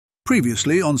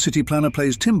Previously on City Planner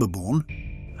Plays Timberborn.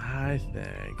 I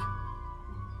think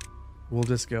we'll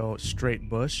just go straight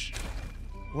bush.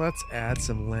 Let's add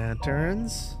some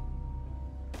lanterns.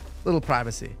 Little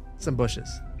privacy. Some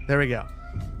bushes. There we go.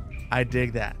 I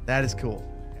dig that. That is cool.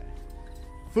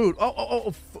 Food.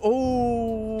 Oh,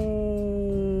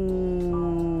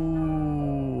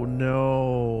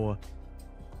 no.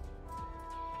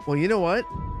 Well, you know what?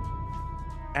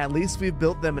 At least we've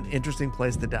built them an interesting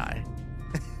place to die.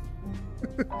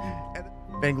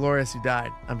 Vainglorious, you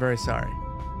died. I'm very sorry.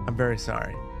 I'm very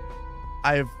sorry.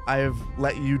 I have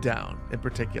let you down in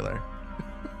particular.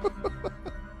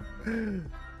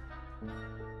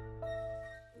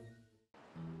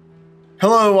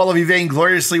 Hello, all of you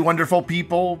vaingloriously wonderful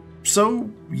people. So,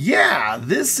 yeah,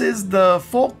 this is the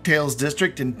Folktales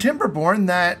district in Timberborn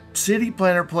that City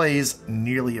Planner Plays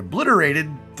nearly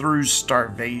obliterated through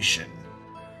starvation.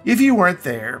 If you weren't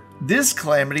there, this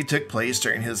calamity took place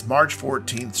during his March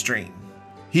 14th stream.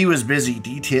 He was busy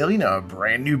detailing a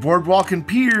brand new boardwalk and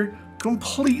pier,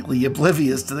 completely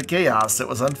oblivious to the chaos that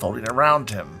was unfolding around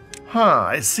him.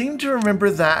 I seem to remember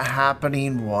that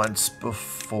happening once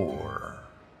before.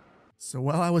 So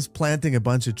while I was planting a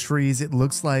bunch of trees, it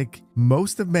looks like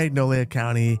most of Magnolia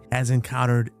County has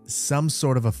encountered some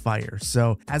sort of a fire.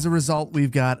 So as a result, we've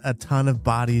got a ton of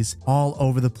bodies all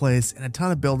over the place and a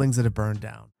ton of buildings that have burned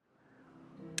down.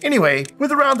 Anyway,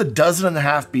 with around a dozen and a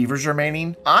half beavers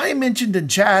remaining, I mentioned in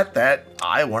chat that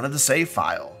I wanted the save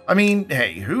file. I mean,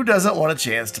 hey, who doesn't want a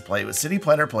chance to play with City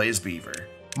Planner Plays Beaver?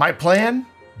 My plan?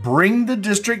 Bring the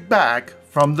district back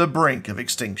from the brink of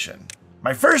extinction.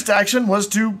 My first action was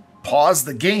to pause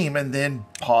the game and then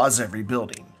pause every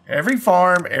building. Every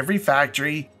farm, every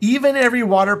factory, even every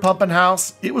water pump and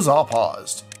house, it was all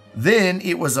paused. Then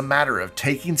it was a matter of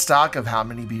taking stock of how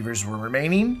many beavers were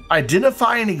remaining,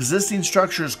 identifying existing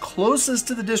structures closest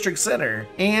to the district center,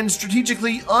 and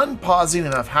strategically unpausing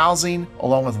enough housing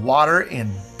along with water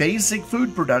and basic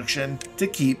food production to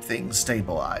keep things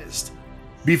stabilized.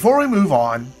 Before we move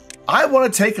on, I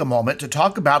want to take a moment to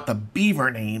talk about the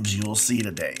beaver names you will see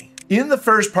today. In the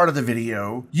first part of the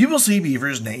video, you will see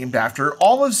beavers named after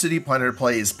all of City Planner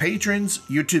Plays patrons,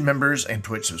 YouTube members, and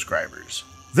Twitch subscribers.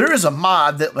 There is a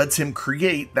mod that lets him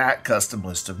create that custom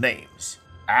list of names.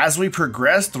 As we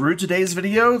progress through today's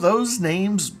video, those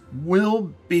names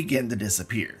will begin to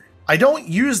disappear. I don't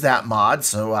use that mod,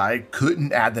 so I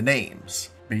couldn't add the names.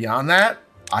 Beyond that,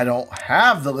 I don't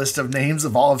have the list of names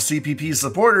of all of CPP's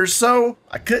supporters, so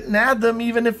I couldn't add them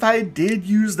even if I did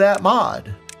use that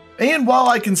mod. And while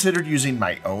I considered using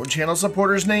my own channel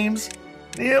supporters' names,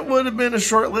 it would have been a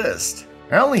short list.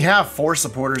 I only have 4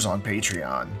 supporters on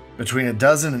Patreon, between a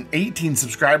dozen and 18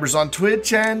 subscribers on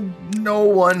Twitch, and no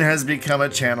one has become a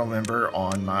channel member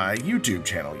on my YouTube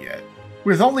channel yet.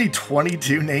 With only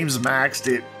 22 names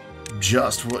maxed, it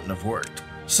just wouldn't have worked.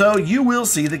 So you will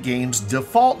see the game's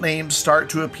default names start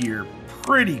to appear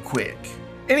pretty quick.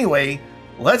 Anyway,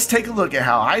 let's take a look at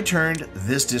how I turned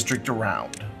this district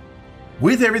around.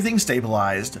 With everything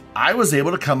stabilized, I was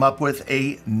able to come up with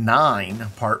a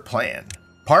 9-part plan.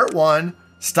 Part 1,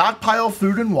 stockpile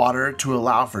food and water to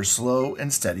allow for slow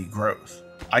and steady growth.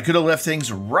 I could have left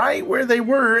things right where they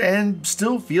were and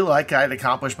still feel like I had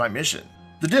accomplished my mission.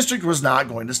 The district was not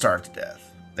going to starve to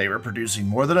death. They were producing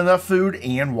more than enough food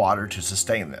and water to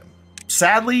sustain them.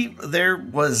 Sadly, there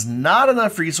was not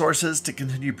enough resources to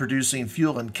continue producing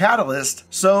fuel and catalyst,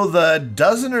 so the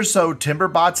dozen or so timber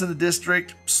bots in the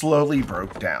district slowly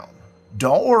broke down.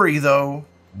 Don't worry though,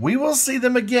 we will see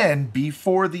them again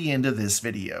before the end of this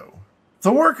video.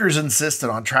 The workers insisted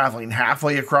on traveling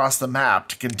halfway across the map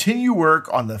to continue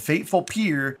work on the fateful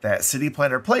pier that City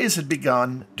Planner Plays had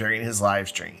begun during his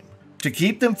livestream. To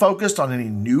keep them focused on any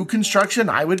new construction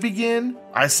I would begin,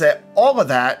 I set all of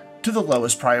that to the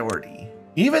lowest priority.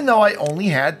 Even though I only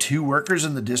had 2 workers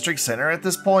in the district center at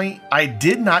this point, I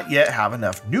did not yet have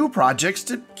enough new projects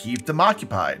to keep them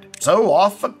occupied. So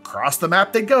off across the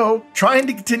map they go, trying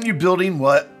to continue building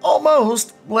what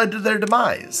almost led to their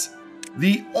demise.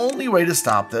 The only way to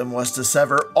stop them was to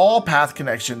sever all path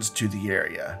connections to the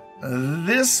area.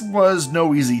 This was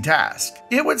no easy task.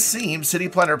 It would seem City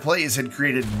Planner Plays had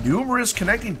created numerous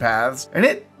connecting paths, and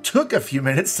it took a few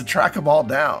minutes to track them all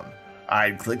down.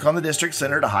 I'd click on the district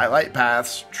center to highlight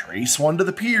paths, trace one to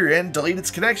the pier and delete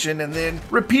its connection, and then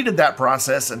repeated that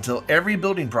process until every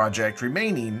building project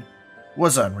remaining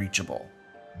was unreachable.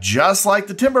 Just like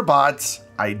the timber bots,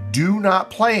 I do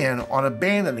not plan on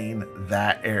abandoning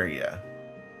that area.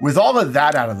 With all of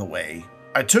that out of the way,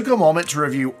 I took a moment to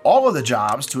review all of the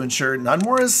jobs to ensure none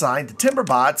were assigned to timber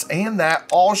bots and that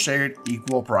all shared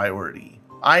equal priority.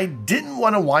 I didn't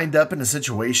want to wind up in a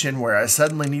situation where I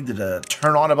suddenly needed to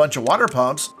turn on a bunch of water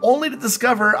pumps only to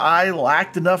discover I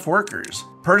lacked enough workers.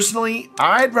 Personally,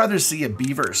 I'd rather see a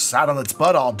beaver sat on its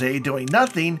butt all day doing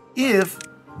nothing if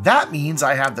that means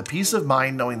I have the peace of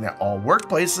mind knowing that all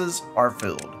workplaces are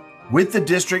filled. With the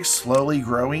district slowly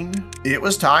growing, it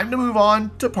was time to move on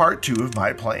to part 2 of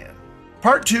my plan.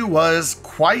 Part 2 was,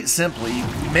 quite simply,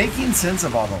 making sense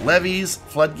of all the levees,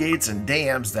 floodgates, and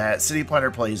dams that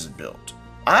CityPlannerPlays had built.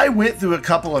 I went through a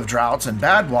couple of droughts and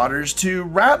bad waters to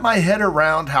wrap my head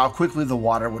around how quickly the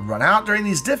water would run out during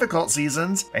these difficult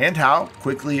seasons and how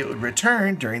quickly it would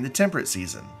return during the temperate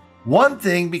season. One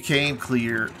thing became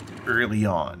clear early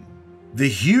on. The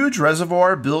huge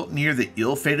reservoir built near the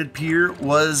ill-fated pier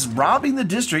was robbing the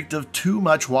district of too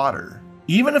much water.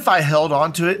 Even if I held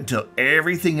onto it until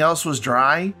everything else was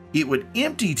dry, it would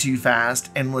empty too fast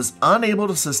and was unable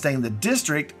to sustain the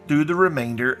district through the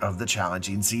remainder of the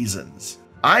challenging seasons.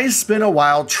 I spent a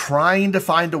while trying to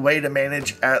find a way to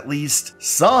manage at least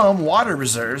some water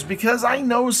reserves because I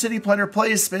know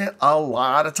CityPlannerPlays spent a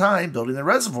lot of time building the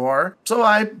reservoir, so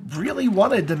I really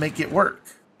wanted to make it work.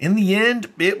 In the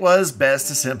end, it was best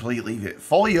to simply leave it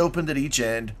fully opened at each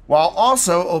end, while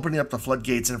also opening up the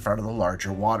floodgates in front of the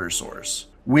larger water source.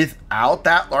 Without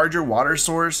that larger water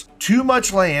source, too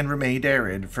much land remained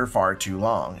arid for far too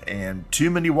long, and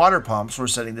too many water pumps were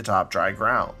setting the top dry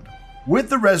ground.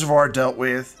 With the reservoir dealt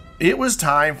with, it was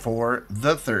time for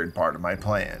the third part of my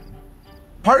plan.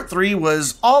 Part 3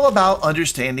 was all about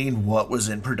understanding what was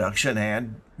in production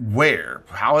and where,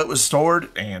 how it was stored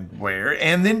and where,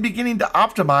 and then beginning to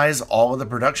optimize all of the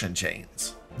production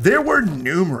chains. There were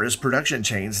numerous production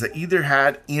chains that either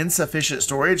had insufficient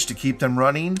storage to keep them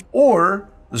running, or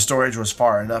the storage was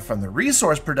far enough from the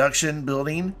resource production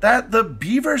building that the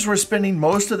beavers were spending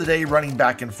most of the day running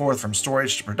back and forth from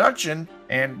storage to production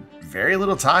and very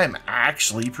little time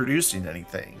actually producing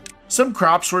anything. Some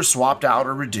crops were swapped out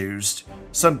or reduced,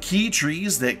 some key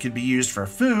trees that could be used for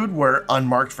food were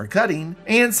unmarked for cutting,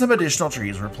 and some additional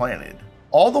trees were planted.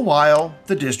 All the while,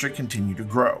 the district continued to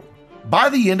grow. By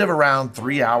the end of around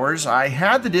 3 hours, I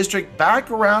had the district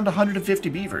back around 150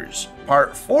 beavers.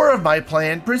 Part 4 of my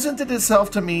plan presented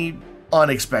itself to me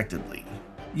unexpectedly.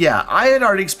 Yeah, I had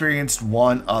already experienced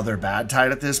one other bad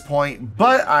tide at this point,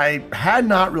 but I had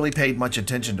not really paid much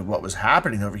attention to what was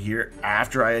happening over here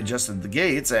after I adjusted the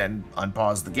gates and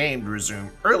unpaused the game to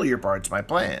resume earlier parts of my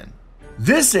plan.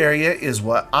 This area is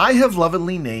what I have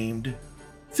lovingly named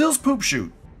Phil's Poop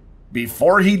Chute.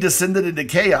 Before he descended into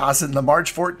chaos in the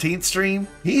March 14th stream,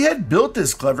 he had built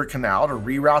this clever canal to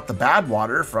reroute the bad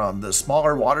water from the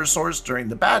smaller water source during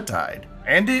the bad tide,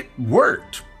 and it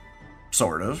worked.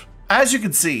 Sort of. As you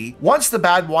can see, once the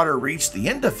bad water reached the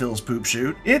end of Phil's Poop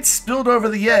Chute, it spilled over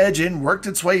the edge and worked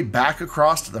its way back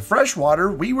across to the fresh water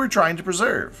we were trying to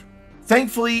preserve.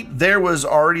 Thankfully, there was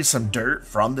already some dirt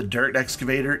from the dirt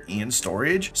excavator in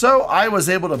storage, so I was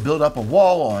able to build up a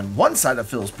wall on one side of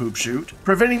Phil's Poop Chute,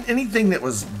 preventing anything that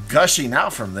was gushing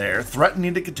out from there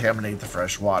threatening to contaminate the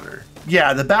fresh water.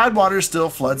 Yeah, the bad water still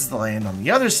floods the land on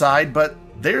the other side, but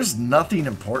there's nothing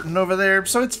important over there,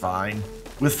 so it's fine.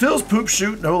 With Phil's Poop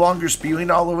Chute no longer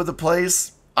spewing all over the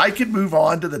place, I could move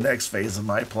on to the next phase of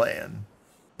my plan.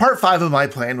 Part 5 of my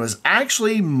plan was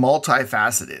actually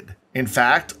multifaceted. In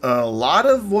fact, a lot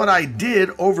of what I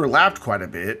did overlapped quite a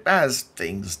bit, as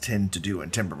things tend to do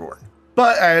in Timberborn.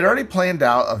 But I had already planned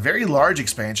out a very large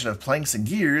expansion of planks and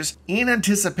gears in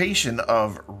anticipation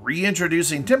of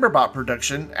reintroducing Timberbot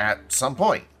production at some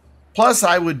point. Plus,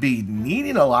 I would be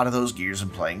needing a lot of those gears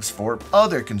and planks for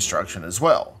other construction as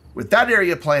well. With that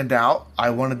area planned out,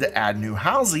 I wanted to add new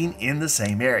housing in the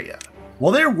same area.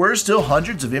 While there were still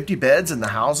hundreds of empty beds in the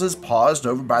houses paused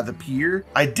over by the pier,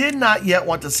 I did not yet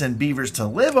want to send beavers to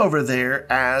live over there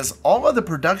as all of the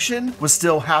production was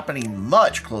still happening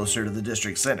much closer to the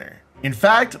district center. In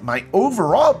fact, my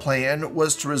overall plan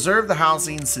was to reserve the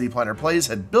housing CityPlannerPlays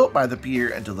had built by the pier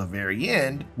until the very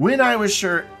end when I was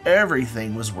sure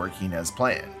everything was working as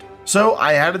planned. So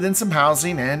I added in some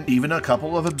housing and even a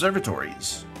couple of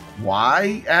observatories.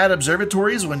 Why add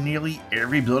observatories when nearly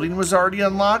every building was already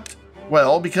unlocked?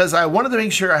 Well, because I wanted to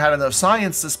make sure I had enough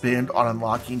science to spend on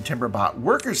unlocking Timberbot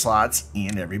worker slots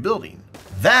in every building.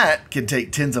 That can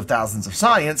take tens of thousands of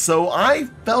science, so I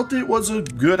felt it was a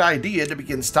good idea to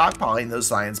begin stockpiling those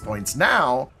science points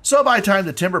now, so by the time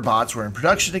the Timberbots were in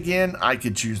production again, I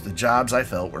could choose the jobs I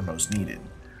felt were most needed.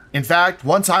 In fact,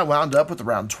 once I wound up with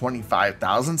around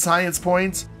 25,000 science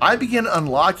points, I began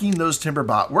unlocking those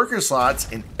Timberbot worker slots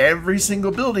in every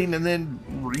single building and then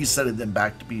resetting them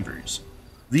back to beavers.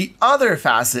 The other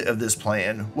facet of this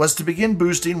plan was to begin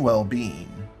boosting well-being.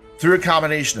 Through a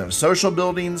combination of social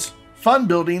buildings, fun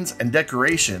buildings, and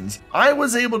decorations, I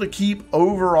was able to keep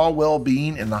overall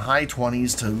well-being in the high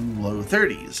 20s to low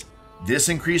 30s. This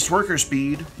increased worker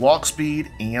speed, walk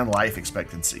speed, and life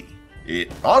expectancy.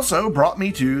 It also brought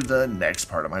me to the next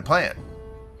part of my plan.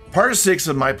 Part 6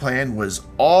 of my plan was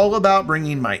all about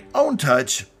bringing my own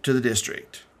touch to the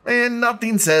district. And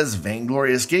nothing says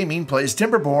Vainglorious Gaming plays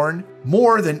Timberborn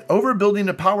more than overbuilding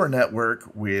a power network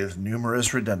with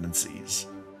numerous redundancies.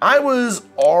 I was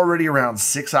already around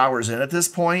 6 hours in at this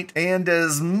point, and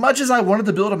as much as I wanted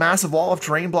to build a massive wall of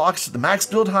terrain blocks to the max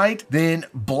build height, then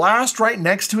blast right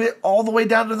next to it all the way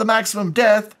down to the maximum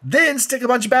depth, then stick a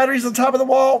bunch of batteries on top of the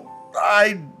wall,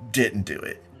 I didn't do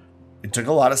it. It took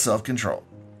a lot of self-control.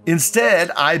 Instead,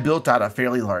 I built out a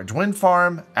fairly large wind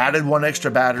farm, added one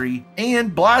extra battery,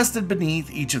 and blasted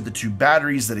beneath each of the 2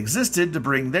 batteries that existed to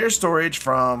bring their storage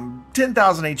from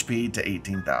 10,000 HP to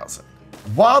 18,000.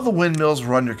 While the windmills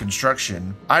were under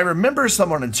construction, I remember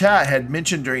someone in chat had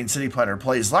mentioned during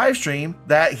CityPlannerPlays livestream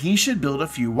that he should build a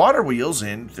few water wheels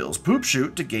in Phil's poop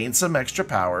chute to gain some extra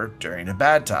power during a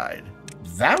bad tide.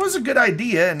 That was a good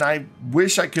idea, and I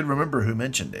wish I could remember who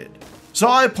mentioned it. So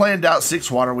I planned out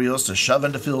 6 water wheels to shove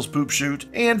into Phil's poop chute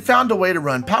and found a way to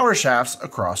run power shafts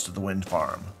across to the wind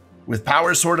farm. With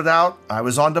power sorted out, I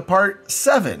was on to part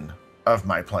 7 of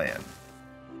my plan.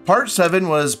 Part 7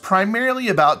 was primarily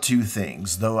about 2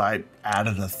 things, though I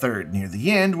added a third near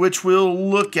the end, which we'll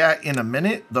look at in a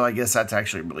minute, though I guess that's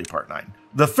actually really part 9.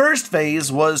 The first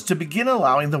phase was to begin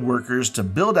allowing the workers to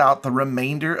build out the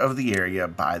remainder of the area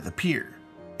by the pier.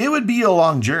 It would be a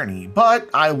long journey, but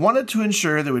I wanted to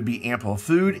ensure there would be ample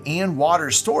food and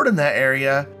water stored in that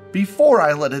area before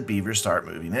I let the beavers start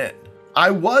moving in.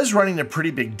 I was running a pretty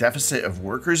big deficit of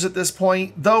workers at this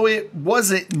point, though it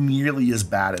wasn't nearly as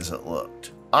bad as it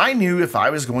looked. I knew if I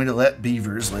was going to let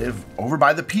beavers live over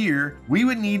by the pier, we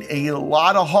would need a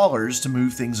lot of haulers to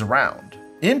move things around.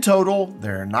 In total,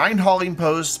 there are 9 hauling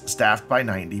posts staffed by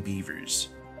 90 beavers.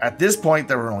 At this point,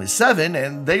 there were only 7,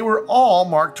 and they were all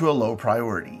marked to a low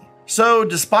priority. So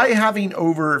despite having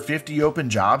over 50 open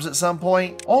jobs at some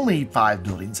point, only 5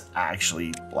 buildings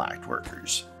actually lacked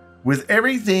workers. With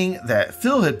everything that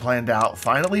Phil had planned out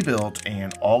finally built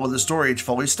and all of the storage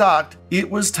fully stocked,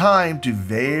 it was time to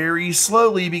very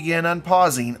slowly begin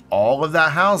unpausing all of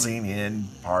that housing in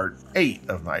part 8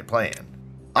 of my plan.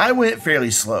 I went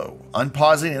fairly slow,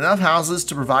 unpausing enough houses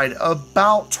to provide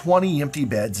about 20 empty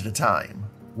beds at a time.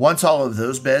 Once all of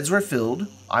those beds were filled,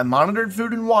 I monitored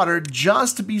food and water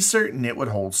just to be certain it would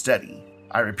hold steady.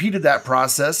 I repeated that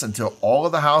process until all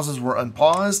of the houses were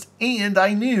unpaused and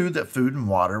I knew that food and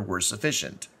water were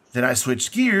sufficient. Then I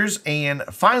switched gears and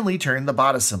finally turned the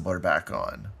bot assembler back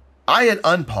on. I had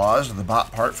unpaused the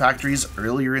bot part factories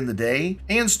earlier in the day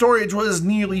and storage was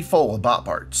nearly full of bot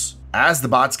parts. As the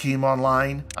bots came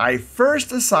online, I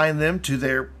first assigned them to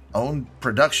their own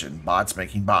production, bots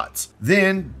making bots,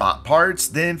 then bot parts,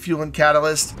 then fuel and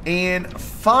catalyst, and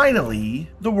finally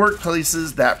the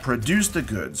workplaces that produce the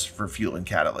goods for fuel and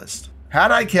catalyst. Had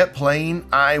I kept playing,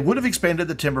 I would have expanded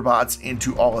the timber bots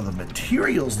into all of the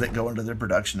materials that go into their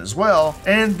production as well,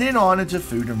 and then on into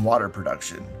food and water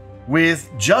production.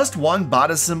 With just one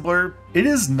bot assembler, it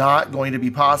is not going to be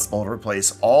possible to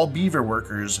replace all beaver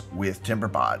workers with timber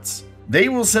bots. They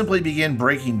will simply begin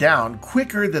breaking down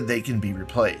quicker than they can be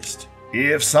replaced.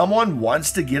 If someone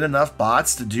wants to get enough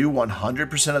bots to do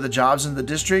 100% of the jobs in the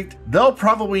district, they'll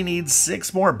probably need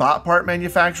 6 more bot part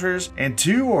manufacturers and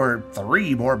 2 or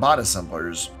 3 more bot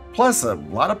assemblers, plus a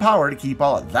lot of power to keep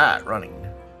all of that running.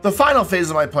 The final phase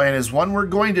of my plan is one we're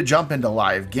going to jump into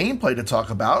live gameplay to talk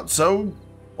about, so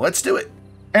let's do it.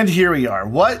 And here we are.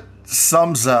 What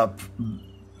sums up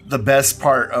the best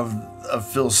part of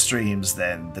Phil's streams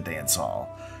than the dance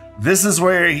hall? This is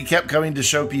where he kept coming to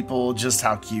show people just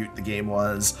how cute the game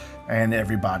was, and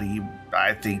everybody,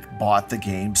 I think, bought the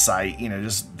game site. You know,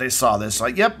 just they saw this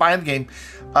like, yep, buying the game.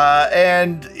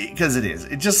 And because it is,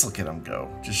 just look at them go,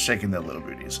 just shaking their little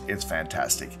booties. It's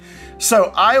fantastic.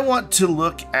 So I want to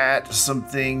look at some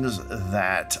things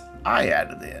that I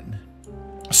added in.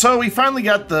 So we finally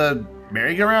got the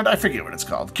merry-go-round, I forget what it's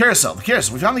called. Carousel, the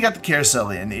carousel. We finally got the carousel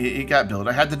in. It got built.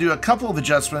 I had to do a couple of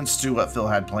adjustments to what Phil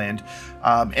had planned,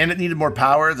 and it needed more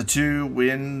power. The 2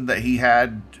 wind that he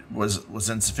had was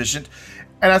insufficient.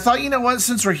 And I thought, you know what,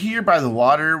 since we're here by the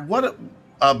water, what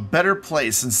a better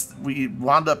place, since we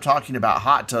wound up talking about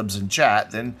hot tubs in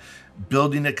chat, than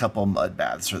building a couple mud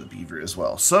baths for the beaver as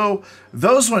well. So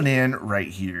those went in right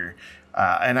here.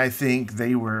 And I think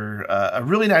they were a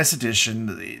really nice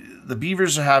addition. The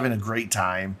Beavers are having a great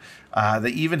time.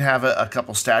 They even have a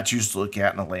couple statues to look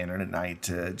at and a lantern at night,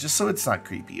 just so it's not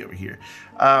creepy over here.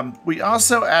 We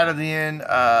also added in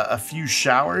a few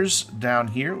showers down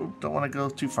here. Don't want to go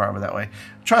too far over that way.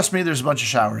 Trust me, there's a bunch of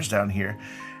showers down here.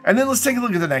 And then let's take a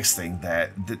look at the next thing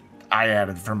that I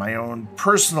added for my own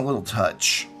personal little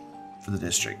touch for the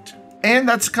district. And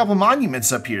that's a couple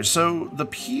monuments up here. So the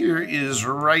pier is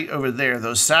right over there,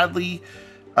 though sadly,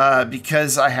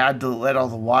 because I had to let all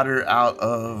the water out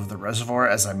of the reservoir,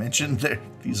 as I mentioned,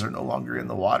 these are no longer in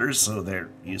the water, so they're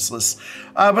useless.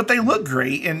 But they look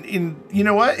great, and you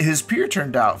know what? His pier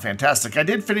turned out fantastic. I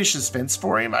did finish his fence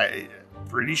for him. I'm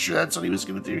pretty sure that's what he was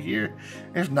going to do here.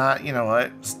 If not, you know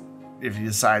what? If he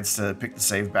decides to pick the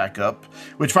save back up,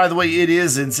 which, by the way, it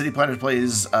is in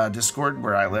CityPlannerPlays Discord,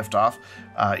 where I left off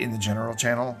in the general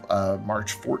channel,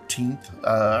 March 14th,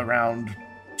 around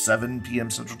 7 p.m.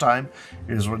 Central Time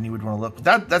is when you would want to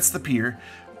look. That's the pier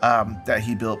that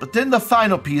he built. But then the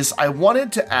final piece, I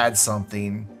wanted to add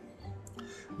something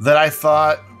that I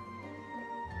thought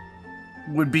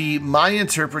would be my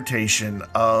interpretation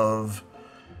of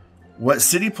what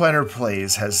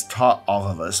CityPlannerPlays has taught all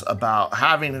of us about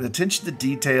having an attention to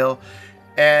detail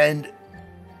and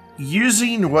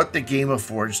using what the game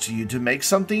affords to you to make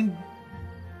something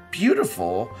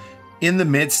beautiful in the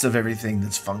midst of everything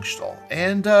that's functional.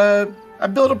 And I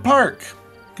built a park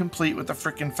complete with a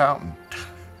freaking fountain.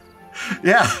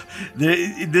 Yeah,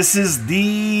 this is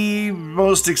the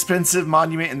most expensive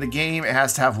monument in the game. It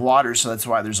has to have water, so that's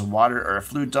why there's a water or a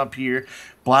fluid dump here,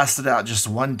 blasted out just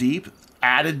 1 deep.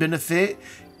 Added benefit,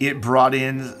 it brought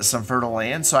in some fertile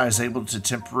land, so I was able to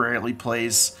temporarily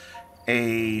place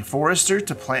a forester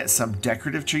to plant some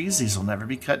decorative trees. These will never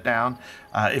be cut down.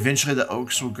 Eventually the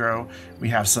oaks will grow. We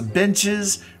have some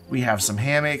benches, we have some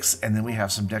hammocks, and then we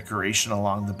have some decoration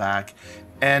along the back.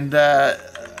 And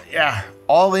yeah,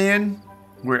 all in,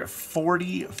 we're at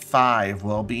 45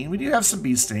 well-being. We do have some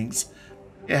bee stings.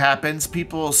 It happens.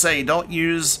 People say don't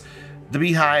use the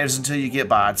beehives until you get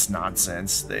by. It's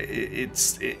nonsense.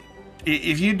 If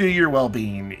you do your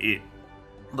well-being,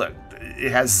 look,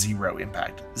 it has 0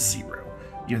 impact. 0.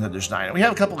 Even though there's 9. We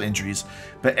have a couple of injuries,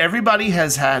 but everybody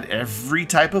has had every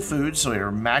type of food, so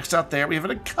we're maxed out there. We have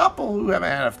a couple who haven't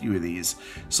had a few of these,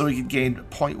 so we could gain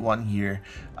 0.1 here.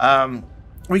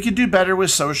 We could do better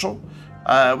with social.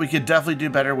 We could definitely do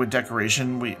better with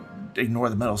decoration. We ignore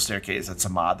the metal staircase. That's a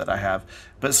mod that I have.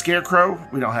 But scarecrow,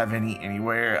 we don't have any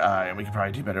anywhere, and we could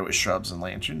probably do better with shrubs and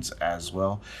lanterns as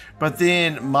well. But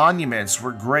then monuments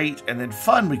were great, and then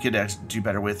fun we could do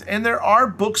better with. And there are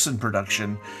books in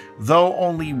production, though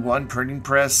only 1 printing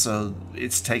press, so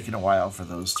it's taken a while for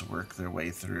those to work their way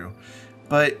through.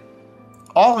 But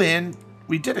all in,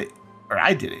 we did it. Or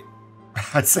I did it.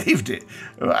 I saved it.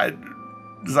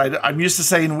 I'm used to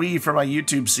saying we for my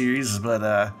YouTube series,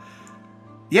 but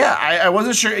yeah, I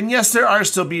wasn't sure. And yes, there are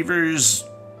still beavers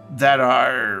that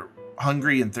are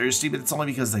hungry and thirsty, but it's only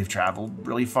because they've traveled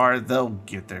really far. They'll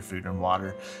get their food and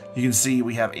water. You can see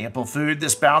we have ample food.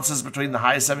 This bounces between the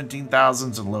high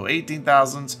 17,000s and low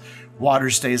 18,000s. Water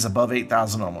stays above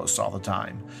 8,000 almost all the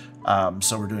time.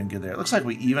 So we're doing good there. It looks like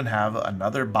we even have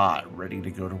another bot ready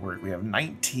to go to work. We have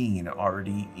 19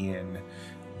 already in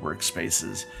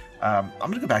workspaces. I'm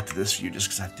going to go back to this view just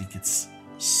because I think it's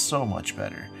so much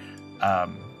better. I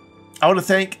want to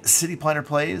thank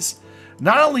CityPlannerPlays,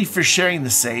 not only for sharing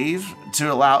the save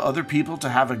to allow other people to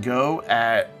have a go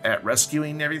at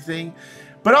rescuing everything,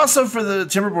 but also for the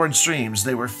Timberborn streams.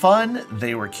 They were fun,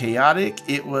 they were chaotic.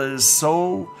 It was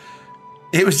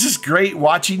just great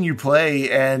watching you play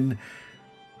and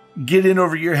get in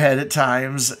over your head at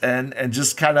times and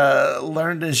just kind of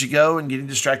learn as you go and getting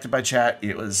distracted by chat.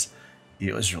 It was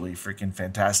really freaking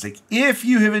fantastic. If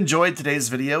you have enjoyed today's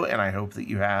video, and I hope that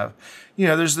you have, you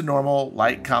know, there's the normal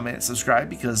like, comment, subscribe,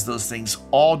 because those things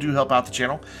all do help out the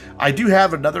channel. I do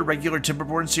have another regular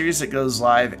Timberborn series that goes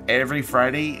live every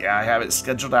Friday. I have it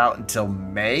scheduled out until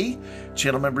May.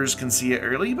 Channel members can see it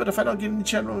early, but if I don't get any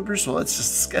channel members, well, it's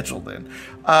just scheduled then.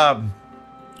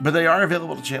 But they are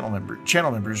available to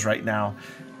channel members right now.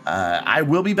 I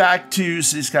will be back to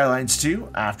City Skylines 2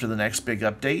 after the next big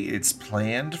update. It's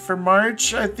planned for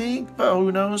March, I think, but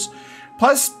who knows.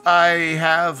 Plus, I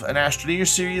have an Astroneer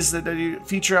series that I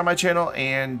feature on my channel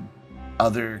and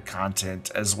other content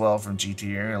as well from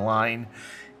GTA Online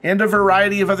and a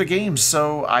variety of other games.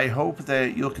 So I hope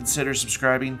that you'll consider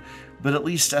subscribing, but at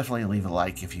least definitely leave a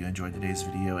like if you enjoyed today's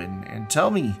video and tell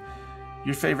me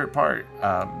your favorite part.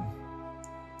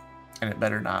 And it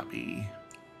better not be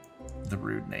the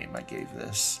rude name I gave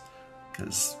this,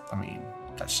 because I mean,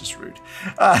 That's just rude.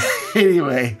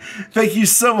 Anyway, thank you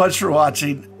so much for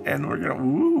watching. And we're going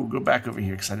to go back over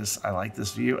here because I like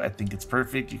this view. I think it's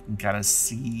perfect. You can kind of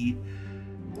see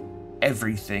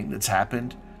everything that's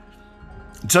happened.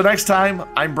 Until next time,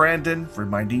 I'm Brandon,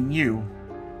 reminding you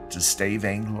to stay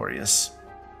vainglorious.